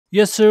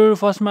यस sir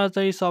फर्स्टमा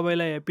चाहिँ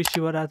सबैलाई ह्याप्पी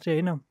शिवरात्रि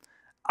होइन।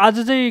 आज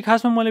चाहिँ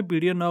खासमा मैले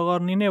भिडियो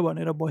नगर्ने नै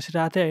भनेर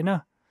बसिरहेको थिएँ होइन।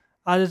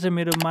 आज चाहिँ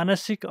मेरो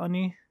मानसिक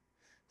अनि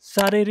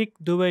शारीरिक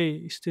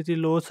दुवै स्थिति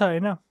लो छ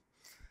होइन।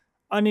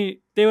 अनि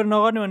त्यही भएर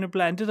नगर्ने भन्ने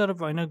प्लान थियो तर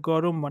होइन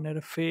गरौँ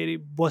भनेर फेरि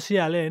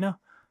बसिहालेँ होइन।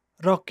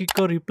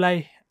 रक्कीको रिप्लाई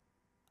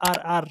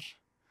आरआर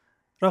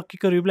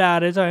रक्कीको रिप्लाई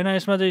आएछ होइन।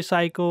 यसमा चाहिँ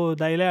साईको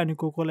दाइलाई अनि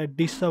कोकोलाई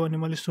डिस छ भने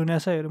मैले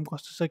सुनेको छ, हेरौँ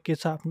कस्तो छ के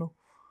छ आफ्नो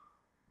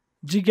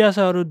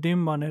जिज्ञासाहरू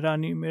दिउँ भनेर।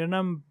 अनि मेरो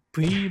नाम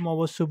भी, म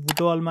बस्छु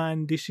बुटवलमा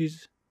एन्ड दिस इज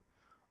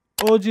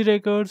ओजी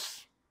रेकर्ड्स।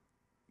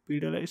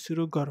 भिडियोलाई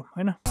सुरु गरौँ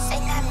होइन।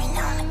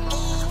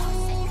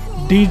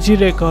 डिजी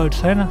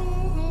रेकर्ड्स होइन।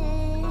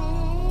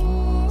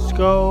 Let's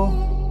go.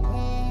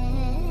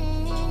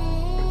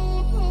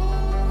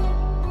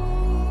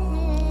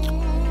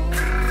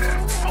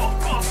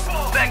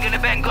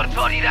 ब्याङ्गर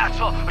चलिरहेछ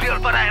रेल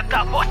बनाएता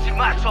बसी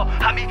मार्छ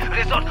हामी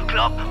रेजर्ट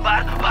क्लब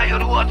बार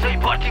भाइहरू अझै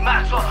भर्ती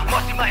मार्छ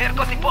मसीमा हेर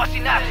कति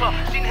पसिना छ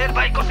सिन हेर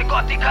भाइ कसै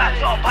कति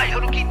खान्छ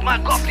भाइहरू गीतमा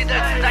गफ्लिँदै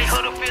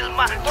दाइहरू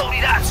फिल्ममा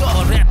दौडिरहेछ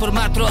ऱ्यापर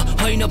मात्र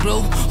होइन ब्रो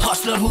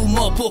हस्लर हुँ म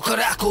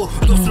पोखराको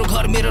दोस्रो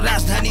घर मेरो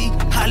राजधानी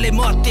हाले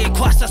मध्ये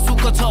ख्वासा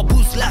सुख छ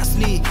बुझ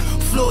लास्नी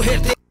फ्लो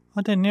हेर्दै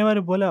त्यो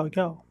नेवारी बोल्या हो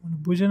क्या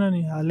बुझेन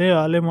नि। हाले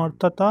हाले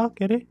मर्त त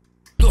के अरे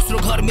दोस्रो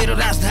घर मेरो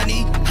राजधानी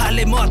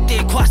हाले मध्ये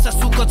ख्वासा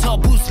सुख छ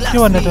बुझ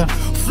लास्नी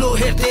फ्लो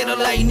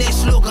हेर्दैलाई नै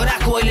स्लो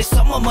गराएको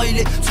अहिलेसम्म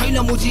मैले छैन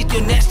मुजी त्यो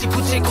नेस्टी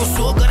फुचेको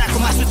सो गराएको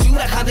मासु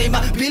चिउरा खाँदैमा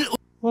बिल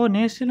ओ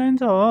नेस्टी लाइन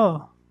त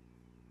हो।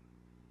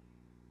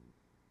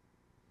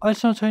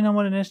 अहिलेसम्म छैन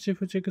मैले नेस्टी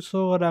फुचेको सो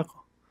गराएको।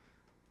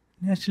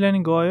 नेस्टी लाइन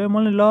गयो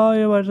मैले ल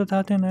यो बारे त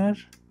थाहा थिएन यार।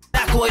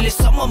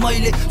 अहिलेसम्म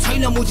मैले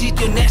छैन मुजी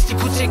त्यो नेस्टी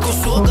फुचेको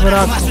सो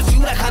गराएको मासु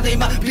चिउरा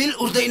खाँदैमा बिल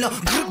उड्दैन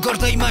ग्रुप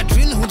गर्दैमा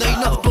ड्रिल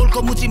हुँदैन टोलको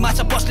मुजी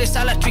माछा पस्ले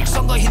साला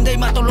ट्रिकसँग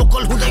हिँड्दैमा त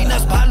लोकल हुँदैन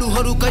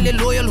भालुहरू कहिले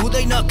लोयल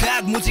हुँदैन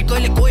काग मुजी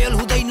कहिले कोयल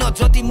हुँदैन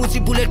जति मुजी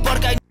बुलेट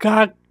पड्काइ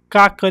काग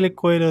काग कहिले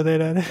कोयल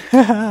हुँदैन अरे।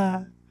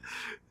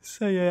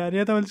 सही हो यार,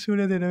 यो त मैले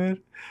सुनेको थिएन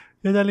मेरो।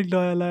 यो त अलिक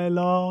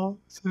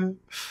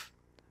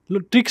ल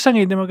ट्रिकसँग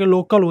हिँड्दैमा के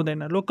लोकल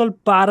हुँदैन। लोकल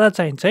पारा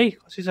चाहिन्छ है,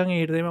 कसैसँग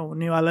हिँड्दैमा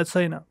हुनेवाला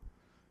छैन।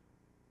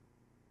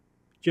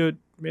 त्यो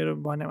मेरो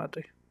भने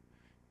मात्रै।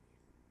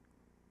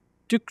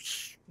 त्यो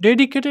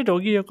डेडिकेटेड हो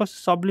कि यो कस्तो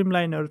सब्लिम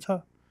लाइनहरू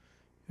छ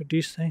यो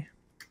डिस चाहिँ।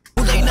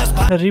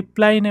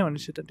 रिप्लाई नै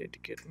भनेपछि त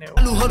डेडिकेट नै हो।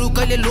 भालुहरू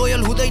कहिले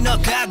लोयल हुँदैन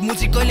काग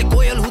मुजी कहिले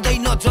कोयल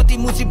हुँदैन जति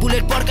मुजी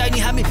बुलेट पड्काइनी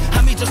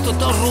हामी जस्तो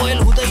त रोयल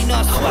हुँदैन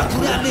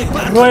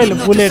रोयल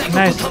बुलेट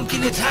नाइस।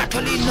 धम्किने झाट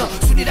लिन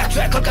सुनिराख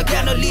ट्र्याकरका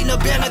ज्ञान लिन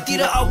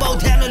बिहानतिर आउबाउ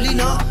ध्यान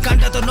लिन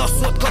काण्ड त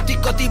नसोध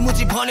कति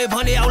मुजी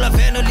भने आउला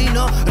भ्यान लिन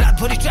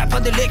रातभरि ट्र्याप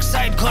अन्त लेग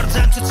साइड घर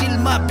जान्छु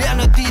चिलमा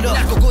बिहानतिर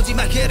नाको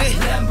गोजीमा घेरे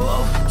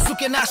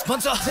सुके नाश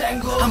भन्छ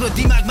हाम्रो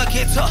दिमागमा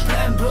के छ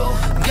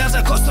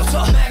गाजा कस्तो छ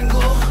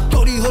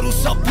तोरीहरू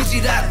सब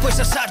बुझिराख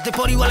पैसा साट्दै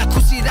परिवारलाई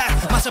खुसी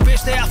राख माछा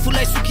बेच्दै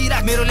आफूलाई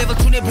सुखिराख मेरो लेभल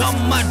छुने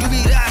भ्रममा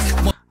डुबिराख।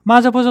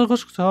 माछा पसल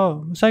कसको छ?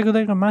 साइको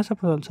दाइको माछा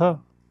पसल छ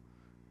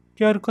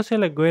के अरू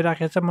कसैलाई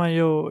गइराखेको छ? म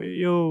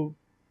यो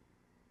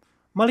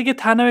मलाई के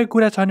थाहा नभएको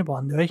कुरा छ नि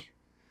भनिदियो है।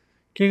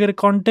 के गरे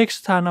कन्टेक्स्ट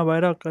थाहा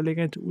नभएर कहिले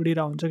काहीँ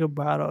उडिरहेको हुन्छ कि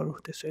बारहरू,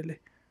 त्यसैले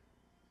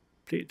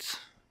प्लिज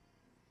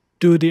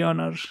डु दि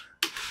अनर।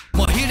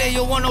 म हिँडे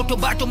यो अनौठो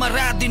बाटोमा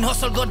रात दिन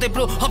हसल गर्दै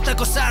ब्रो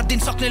हप्ताको 7 दिन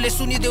सक्नेले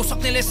सुनिदेऊ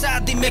सक्नेले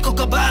 7 दिन मेको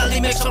कबाल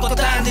मेक्सरको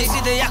तान्दै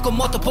सिधै आएको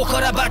म त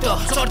पोखराबाट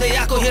चढ्दै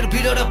आएको हेर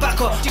भिडियो र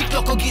पाको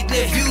टिकटकको गीतले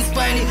भ्युज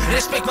पाए नि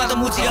रेस्पेक्टमा त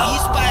मुजी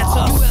हिस पाएछ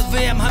 12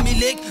 AM हामी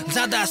लेक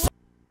जाँदा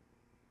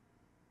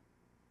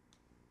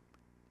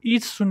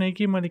इज सुने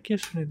कि मैले के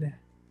सुनेँ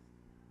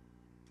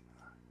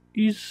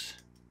इज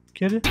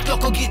के अरे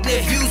टिकटकको गीतले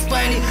भ्युज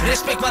पाए नि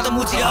रेस्पेक्टमा त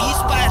मुजी हिस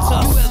पाएछ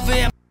 12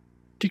 AM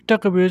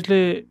टिकटकको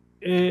भ्युजले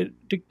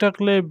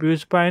टिकटकले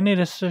भ्युज पाए नि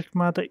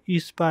रेस्पेक्टमा त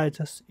इज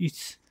पाएछस्।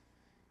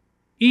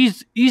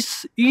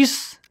 इज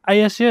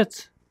आइएसएच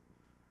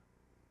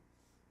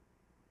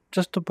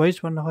जस्तो भइस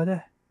भन्न खोजे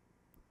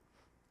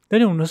त्यो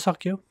नि हुन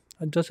सक्यो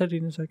जसरी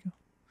लिन सक्यो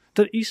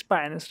तर इज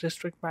पाएनस्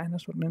रेस्पेक्ट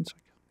पाएनस् भन्नु नि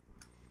सक्यो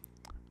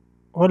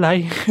होला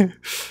है।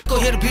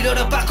 हेर भिडियो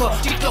र पाको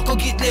टिकटकको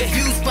गीतले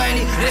भ्युज पाए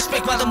नि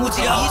रेस्पेक्टमा त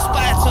मुजी हिस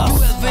पाएछ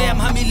 12 AM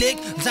हामी लेक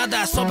जाँदा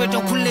सबै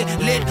ठाउँ खुल्ने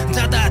लेट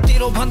जाँदा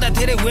 13 भन्दा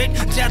धेरै वेट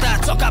ज्यादा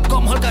चकाप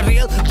कम हल्का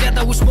रेल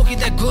ज्यादा उ स्मोकिङ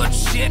द गुड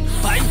शिट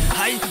भाइ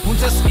हाई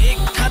हुन्छ स्नेक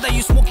खाँदा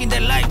you smoking the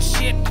light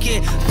shit के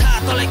थाहा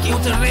तँलाई के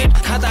हुन्छ रेड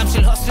खाँदा I'm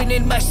still hustling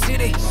in my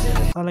city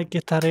तँलाई के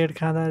थाहा रेड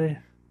खाँदा रे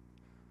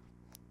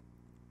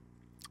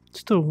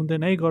त्यस्तो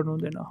हुँदैन है, गर्नु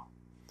हुँदैन,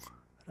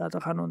 रातो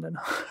खानु हुँदैन।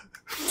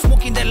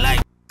 Smoking the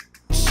light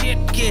shit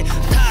get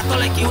tired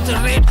like you the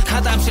red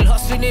I'm still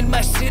hustling in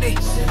my city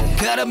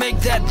gotta make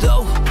that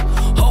dough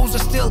hoes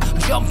are still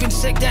jumping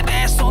shake that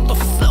ass on the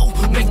floor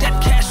make that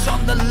cash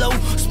on the low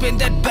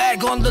spend that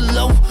bag on the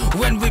low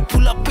when we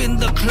pull up in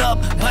the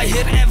club I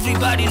hear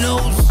everybody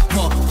knows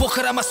म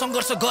पोखरामा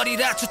संघर्ष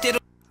गरिरहेको छु तेरो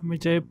हामी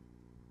चाहिँ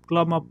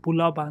क्लबमा pull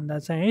up हान्दा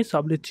चाहिँ है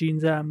सबले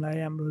चिन्छ हामीलाई,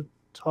 हाम्रो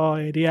छ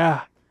एरिया,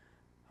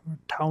 हाम्रो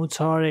ठाउँ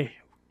छ अरे।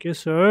 के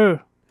sir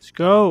let's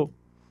go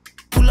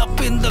pull up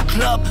in the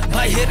club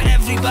I hear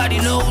everybody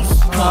knows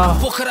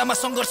पोखरामा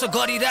संघर्ष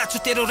गरिरहेछु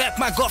तेरो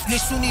ऱ्यापमा गफ नै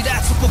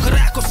सुनिरहेछु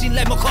पोखराको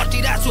सिनलाई म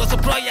खटिरहेछु अझ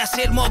प्रयास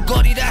हेर म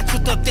गरिरहेछु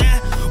त त्यहाँ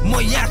म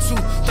यहाँ छु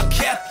त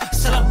ख्याप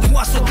साला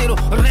भुवासो तेरो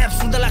ऱ्याप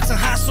सुन्दा लाग्छ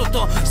हाँसो त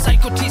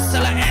साइकोटिस्ट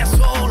साला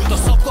एसोल त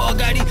सबको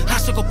अगाडि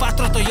हाँसोको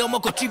पात्र त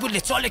यमको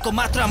ट्रिब्युटले चलेको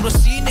मात्र हाम्रो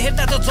सिन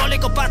हेर्दा त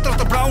जलेको पात्र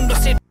त ब्राउन र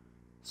सेट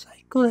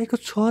साइको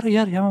छ र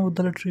यार यामा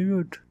बुद्धलाई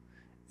ट्रिब्युट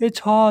ए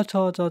छ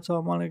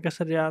मलाई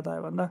कसरी याद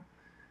आयो भन्दा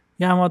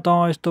यामा त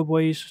यस्तो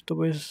भोइस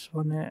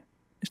भन्ने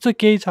यस्तो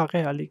केही छ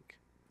क्या अलिक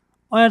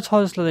यार छ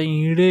जस्तो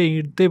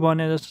हिँड्दै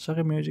बने जस्तो छ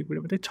क्या म्युजिक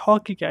भिडियोमा त्यही छ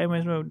कि क्या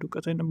यसमा ढुक्क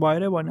छैन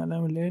भएरै भन्यो होला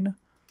मैले होइन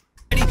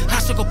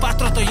हाँसोको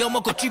पात्र त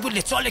यमको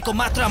ट्रिब्युटले चलेको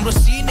मात्र हाम्रो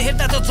सिन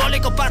हेर्दा त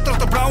जलेको पात्र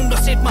त ब्राउन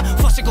र सेटमा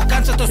फसेको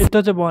कान्छ त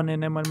यस्तो चाहिँ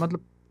भनेन मैले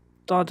मतलब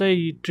त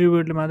चाहिँ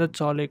ट्रिब्युटले मात्र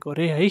चलेको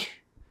रे है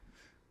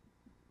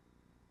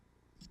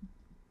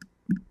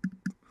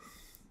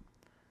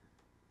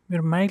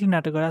मेरो माइकले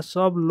नाटक गरेर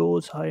सब लो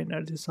छ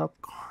एनर्जी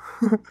सबको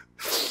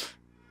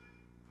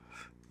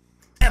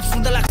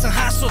सुन्दा लाग्छ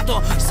हाँसो त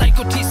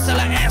साइकोटिस्ट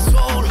साला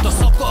एसोल त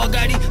सबको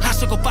अगाडि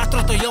हाँसोको पात्र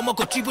त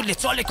यमको ट्रिब्युटले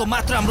चलेको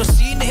मात्र हाम्रो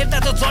सिन हेर्दा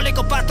त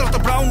जलेको पात्र त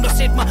ब्राउन र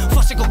सेटमा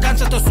फसेको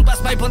कान्छ त सुभाष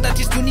भाइ भन्दा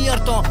चिज दुनियाँ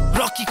त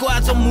रकीको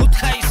आज मुड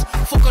खाइस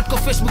फोकटको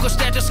फेसबुकको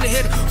स्ट्याटसले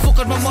हेर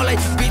फोकटमा मलाई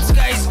बिच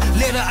गाइस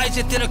लिएर आइज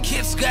तेरो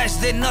kids guys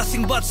they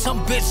nothing but some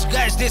beach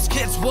guys this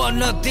kids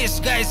one this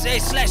guys A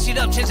slash it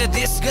up change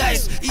this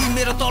guys ई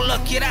मेरो तल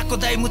केराको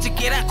दाइ मुजी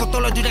केराको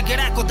तल दुईटा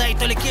केराको दाइ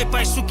तले के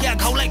पाइ सुक्या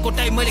घाउलाई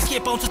कोटाइ मैले के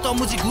पाउँछु त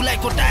मुजी गुलाई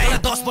कोटाइ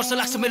 10 वर्ष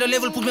लाग्छ मेरो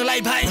लेभल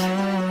पुग्नलाई भाइ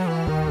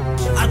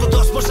अर्को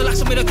 10 वर्ष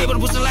लाग्छ मेरो टेबल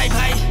बुझ्नलाई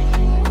भाइ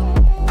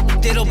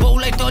तेरो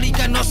बाउलाई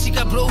तरिका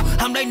नसिका ब्रो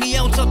हामीलाई नि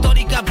आउँछ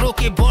तरिका ब्रो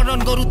के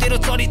वर्णन गरौँ तेरो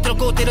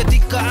चरित्रको तेरो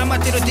दिक्क आमा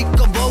तेरो दिक्क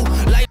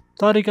बाउलाई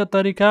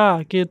तरिका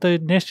के त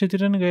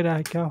नेक्स्टतिर नि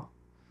गइरहेको क्या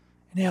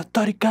हो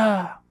तरिका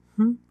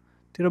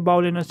तेरो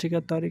बाउले नसिका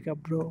तरिका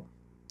ब्रो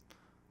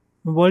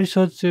बढी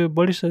सोच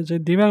चाहिँ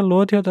दिमाग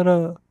लो थियो तर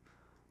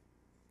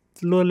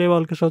लो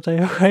लेभलको सोचाइ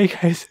हो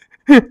खाइस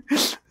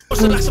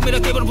लाग्छ मेरो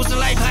टेबल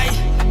बुझ्नलाई भाइ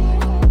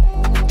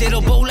तेरो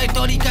बाउलाई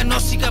तरिका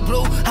नसिका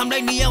ब्रो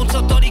हामीलाई नि आउँछ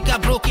तरिका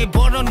ब्रो के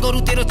वर्णन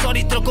गरौँ तेरो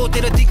चरित्रको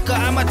तेरो दिक्क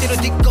आमा तेरो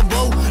दिक्क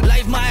बाउ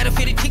लाइफमा आएर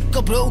फेरि ठिक्क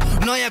ब्रो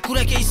नयाँ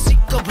कुरा केही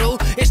सिक्क ब्रो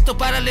यस्तो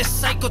पाराले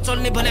साइको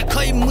चल्ने भने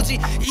खै मुजी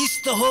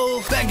इस्त हो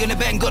ब्याङ्गले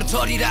ब्याङ्गर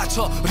झरिरहेछ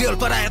रियल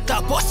पारा यता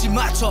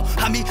पसिमा छ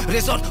हामी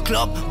रेजर्ट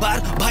क्लब बार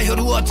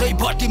भाइहरू अझै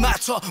भट्टीमा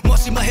छ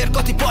मसीमा हेर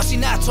कति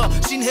पसिना छ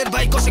सिन हेर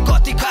भाइ कसै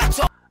कति खाछ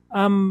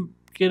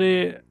के अरे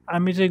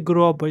हामी चाहिँ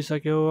ग्रो अप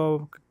भइसक्यो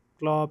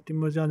क्लब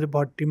तिम्रो चाहिँ अझै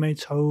भट्टीमै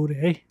छौ रे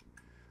है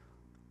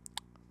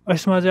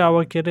यसमा चाहिँ अब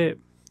के अरे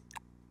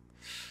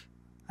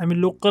हामी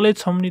लोकलै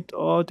छौँ नि त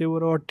त्यो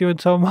भएर भट्टीमा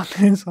छौँ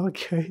मात्रै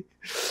सक्यो है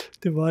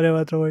त्यो भरे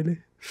मात्र मैले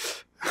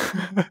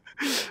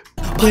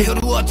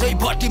भाइहरू अझै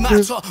भट्टीमा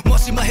छ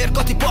मसीमा हेर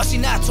कति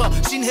पसिना छ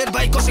सिन हेर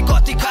भाइ कसै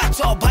कति खाछ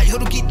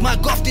भाइहरू गीतमा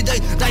गफ दिँदै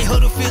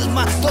दाइहरू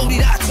फिल्ममा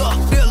दौडिरहेछ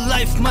रियल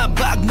लाइफमा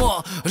बाघ म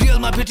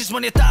रियलमा ब्रिटिस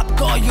भने ताप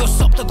त यो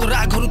शब्दको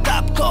रागहरू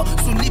ताप त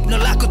सुन लिप्न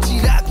लाको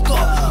चिराग त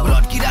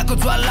रड्किरहेको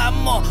ज्वाला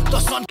म त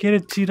सन के अरे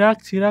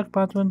चिराग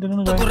 5 मिनेट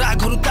दिनको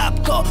रागहरू ताप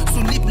त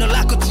सुन लिप्न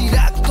लाको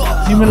चिराग त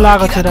निम्न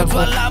लागेको चिराग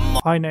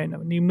होइन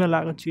निम्न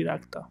लागेको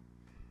चिराग त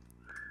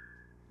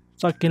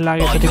सकिन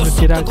लागेको तिम्रो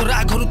चिरागको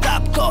रागहरू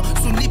ताप त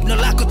सुन लिप्न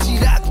लाको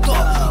चिराग त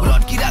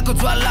रड्किरहेको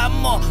ज्वाला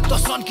म त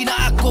सन्किन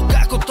आगो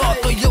गएको त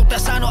एउटा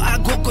सानो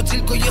आगोको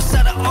झिल्को यो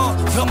सारा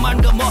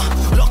ब्रह्माण्ड म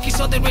रकी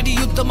सधैँ रेडी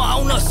युद्धमा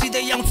आउन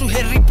सिधै आउँछु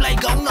हेर रिप्लाई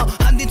गाउन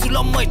हान्दिन्छु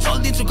लम्मै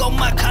चल्दिन्छु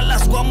गाउँमा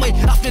खालास गुम्मै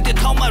आफ्नो त्यो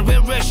ठाउँमा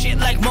rare shit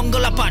like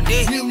Mangala Pandey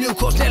new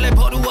खोस्लेलाई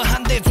भरुवा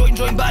हान्दै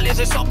join बाले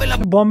चाहिँ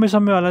सबैलाई बम्बे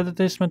समय होला त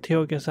त्यसमा थियो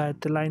क्या सायद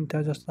त्यो लाइन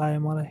थियो जस्तो आयो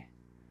मलाई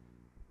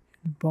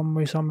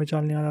बम्बे समय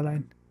चल्नेवाला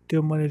लाइन त्यो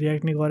मैले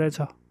रियाक्ट नै गरेछ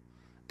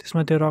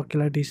त्यसमा त्यो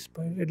रकीलाई डिस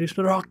भयो एटलिस्ट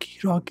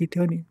रकी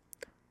थियो नि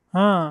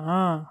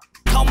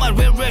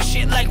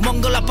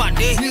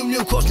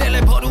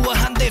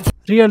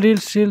रियल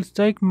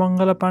चाहिँ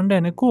मङ्गला पाण्डे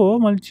होइन को हो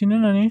मैले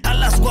चिनेन नि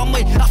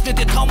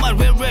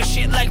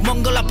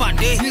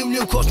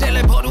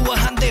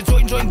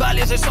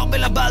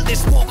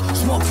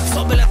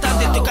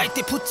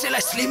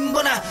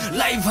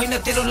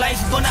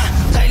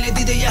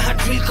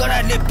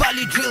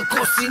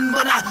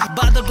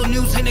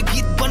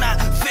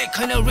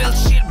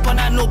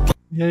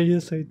यो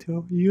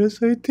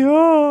सही थियो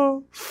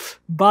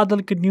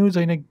बादलको न्युज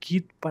होइन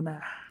गीत बना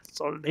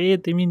चल्दै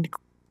तिमी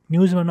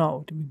न्युजमा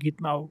नआऊ तिमी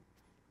गीतमा आऊ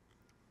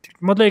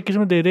मतलब एक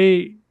किसिममा धेरै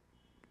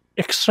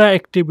एक्स्ट्रा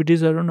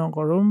एक्टिभिटिजहरू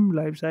नगरौँ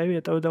लाइफ साइभ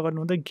यताउता गर्नु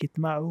हुँदा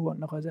गीतमा आऊ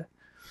भन्न खोजे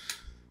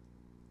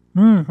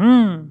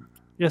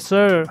यस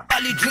सर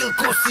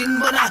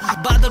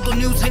बादलको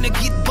न्युज होइन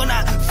गीत बना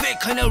फेक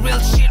होइन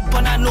रियल शिट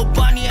बना नो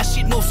पानी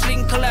एसिड नो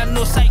श्रृङ्खला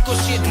नो साइको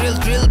शिट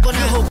रियल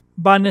बना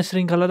बान्ने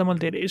श्रृङ्खला त मैले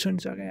धेरै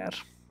सुनिसकेँ यार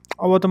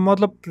अब त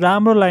मतलब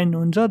राम्रो लाइन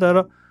हुन्छ तर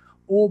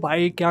ओ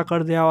भाइ क्या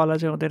कर दियावाला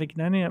चाहिँ हुँदैन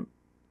किनभने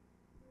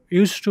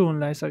युज टु हुन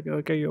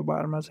लागिसक्यो क्या यो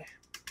बारमा चाहिँ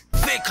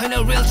फेक होइन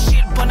रियल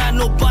शिट बना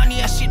नो पानी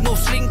एसिड नो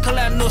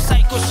श्रृङ्खला नो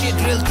साइको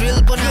शिट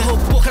रियल बना हो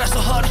पोखरा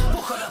सहर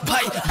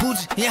भाइ बुझ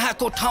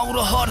यहाँको ठाउँ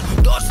र हर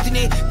डस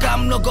दिने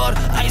काम नगर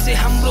आइज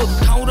हाम्रो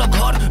ठाउँ र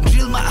घर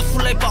ड्रिलमा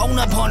आफूलाई पाउन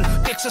भन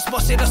टेक्सस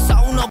बसेर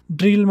साउन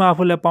ड्रिलमा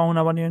आफूलाई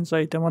पाउन भन्यो भने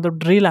सही त मतलब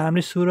ड्रिल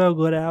हामीले सुरु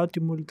गरे हो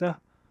तिमीले त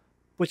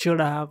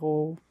पछिबाट आएको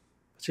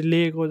पछि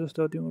लिएको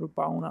जस्तो तिम्रो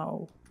पाउन हो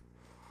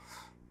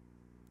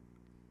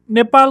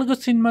नेपालको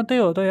सिनमा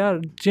त्यही हो त यार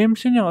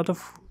जेम्स नै हो त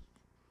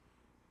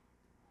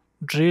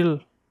ड्रिल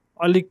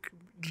अलिक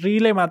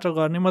ड्रिलै मात्र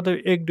गर्ने मतलब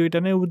एक दुईवटा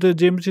नै उ त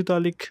जेम्सी त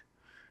अलिक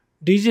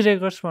डिजी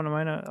रेकर्ड्स भनौँ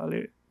होइन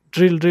अलिक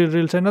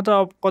ड्रिल छैन त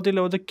अब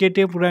कतिले त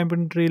केटिएफ पुराइ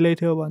पनि ड्रिलै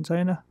थियो भन्छ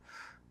होइन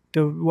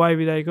त्यो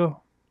वाइबी दाइको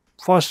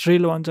फर्स्ट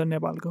ड्रिल भन्छ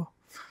नेपालको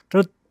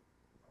तर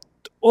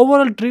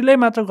ओभरअल ड्रिलै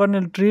मात्र गर्ने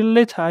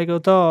ड्रिलै छाएको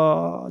त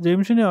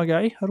जेम्सी नै हो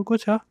क्या है अरू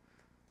को छ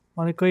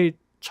मलाई कोही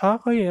छ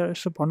कोही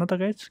यसो भन त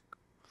गाइज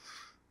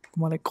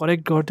मलाई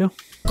करेक्ट गरिदियो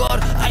घर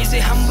आइज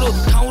हाम्रो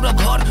ठाउँ र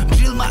घर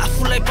ड्रिलमा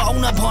आफूलाई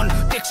पाउन भन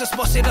टेक्सस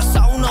बसेर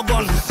साउन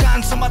बन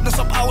कान समात्न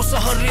सब आओ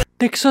सहर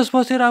टेक्सस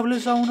बसेर आफूले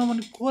साउन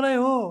भने कसलाई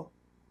हो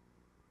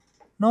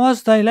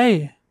नवाज दाइलाई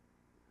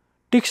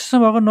टेक्ससमा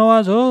भएको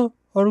नवाज हो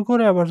अरू को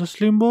ऱ्यापर छ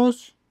स्लिम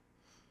बोस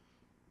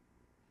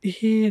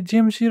ए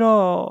जेम्सी र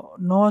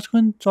नवाजको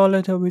पनि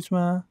चलेको थियो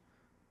बिचमा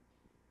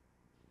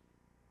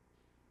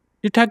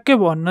यो ठ्याक्कै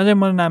भन्न चाहिँ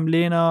मैले नाम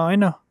लिएन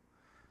होइन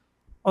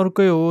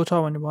अर्कै हो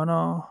छ भने भन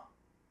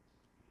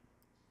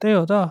त्यही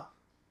हो त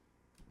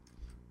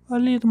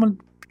अलि त मैले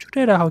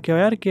छुट्याइरहेको क्या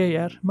यार के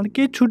यार मैले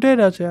केही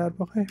छुट्याइरहेको छु यार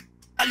पक्कै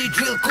अलि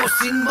ड्रिलको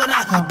सिन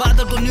बना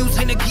बादलको न्युज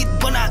हैन गीत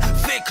बना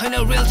फेक हैन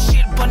रियल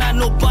शिट बना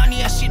नो पानी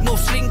एसिड नो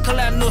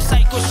श्रृङ्खला नो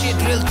साइको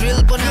शिट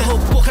ड्रिल बना हो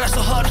पोखरा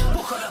सहर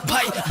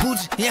भाइ बुझ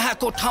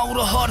यहाँको ठाउँ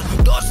र हर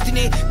डस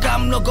दिने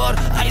काम नगर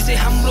आइज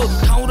हाम्रो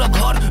ठाउँ र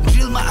घर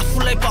ड्रिलमा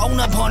आफूलाई पाउन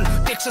भन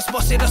टेक्सस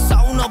बसेर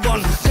साउन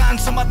बन कान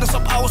समात्न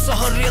सब आओ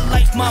सहर रियल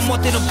लाइफमा म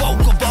तेरो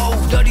बाउको बाउ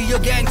डरी यो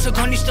ग्याङ छ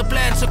घनिष्ठ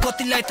प्लान छ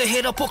कतिलाई त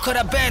हेर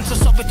पोखरा ब्यान्ड छ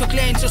सबै थोक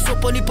ल्याइन छ सो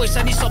पनि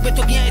पैसा नि सबै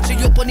थोक यहाँ छ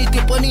यो पनि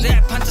त्यो पनि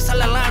ऱ्याप फान्छ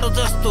साला लाडो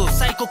जस्तो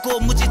साइकोको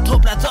मुजी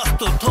थोप्रा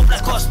जस्तो थोप्रा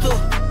कस्तो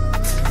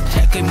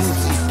ठ्याक्कै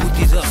मुजी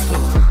बुद्धि जस्तो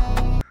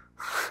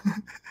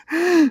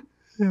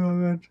ए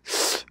भगवान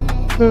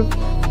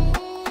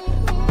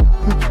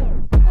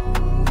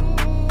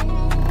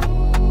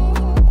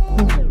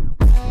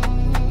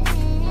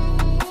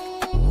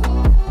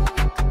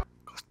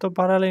कस्तो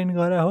पाराले इन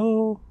गरे हो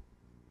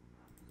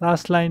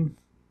लास्ट लाइन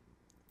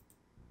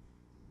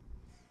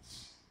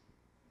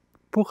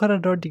पोखरा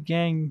डटी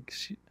ग्याङ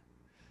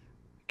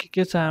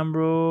के छ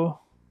हाम्रो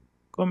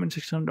कमेन्ट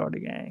सेक्सन डटी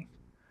ग्याङ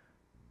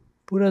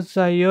पुरा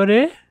चाहियो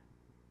रे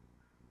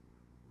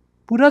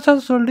पुरा छ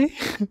सोल्डी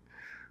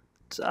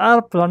 4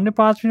 भन्ने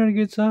 5 मिनट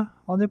गीत छ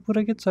अझै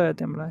पुरा के चाहियो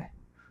तिमीलाई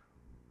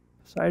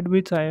साइड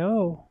बी चाहियो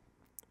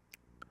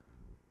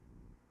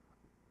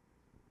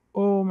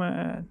ओ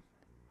म्यान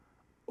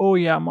ओ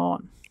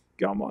यामन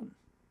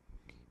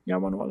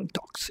वाला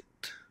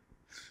टक्सिट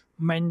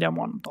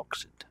म्यान्डामन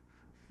टक्सिट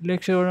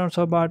लेक्चर गर्नु छ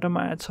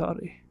बाटोमा आएछ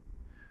अरे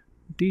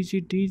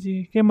डिजी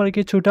के मैले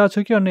के छुट्टा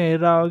छु कि अनि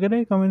हेरेर हो के अरे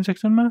कमेन्ट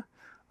सेक्सनमा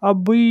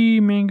अबै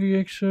महँगो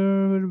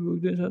एक्सर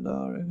भुक्दैछ त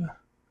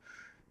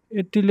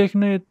यति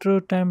लेख्न यत्रो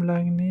टाइम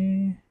लाग्ने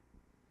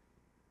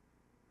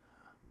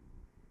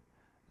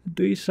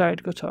 2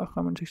 साइडको छ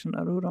कमेन्ट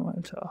सेक्सनहरू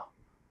रमाइलो छ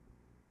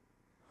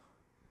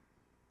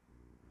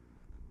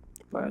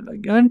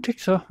लाग्यो अनि ठिक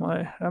छ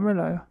मलाई राम्रै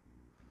लाग्यो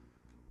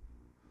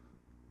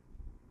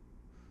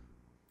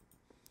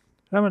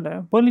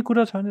बोल्ने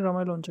कुरा छ भने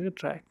रमाइलो हुन्छ कि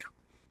ट्र्याक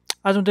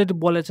आज म त्यति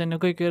बोले छैन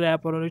कोही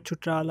ऱ्यापरहरू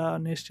छुट्टा होला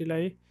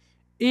नेस्टीलाई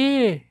ए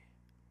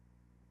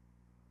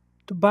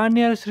त्यो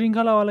बानिया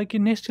श्रृङ्खलावाला कि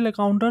नेस्टीलाई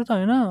काउन्टर त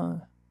होइन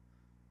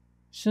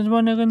सिजन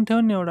बनेको नि थियो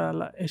नि एउटा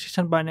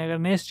सिजन बानिएको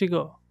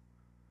नेस्टीको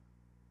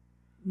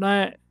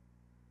नयाँ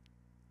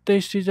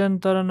 23 सिजन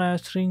तर नयाँ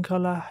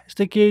श्रृङ्खला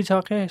यस्तै केही छ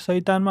क्या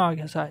सैतानमा हो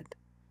क्या सायद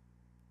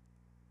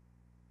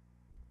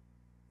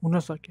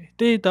हुनसके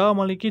त्यही त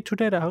मैले के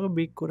छुट्याइराखेको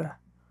बिग कुरा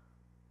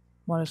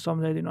मलाई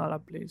सम्झाइदिनु होला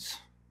प्लिज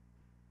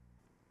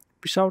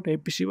पिस आउट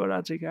एपिसीबाट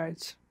चाहिँ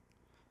गाइज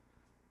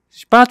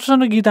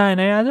 5% गीत आएन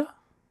है आज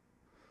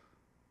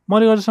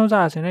मैले गर्दैसम्म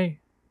चाहिँ आएको छैन है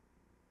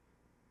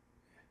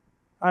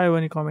आयो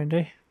भने कमेन्ट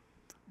है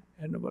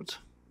हेर्नुपर्छ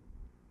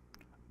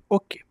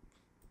ओके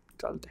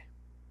चल्दै